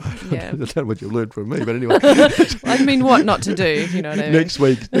 Right. Yeah. I don't know what you've learned from me, but anyway. I mean, what not to do, if you know what I mean. Next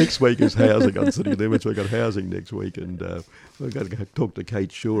week is housing on City Limits. We've got housing next week, and we're going to talk to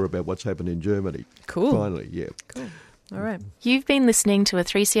Kate Shaw about what's happened in Germany. Cool. Finally, yeah. Cool. All right. You've been listening to a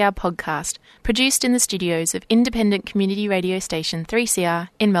 3CR podcast produced in the studios of independent community radio station 3CR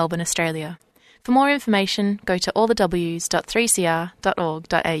in Melbourne, Australia. For more information, go to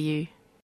allthews.3cr.org.au.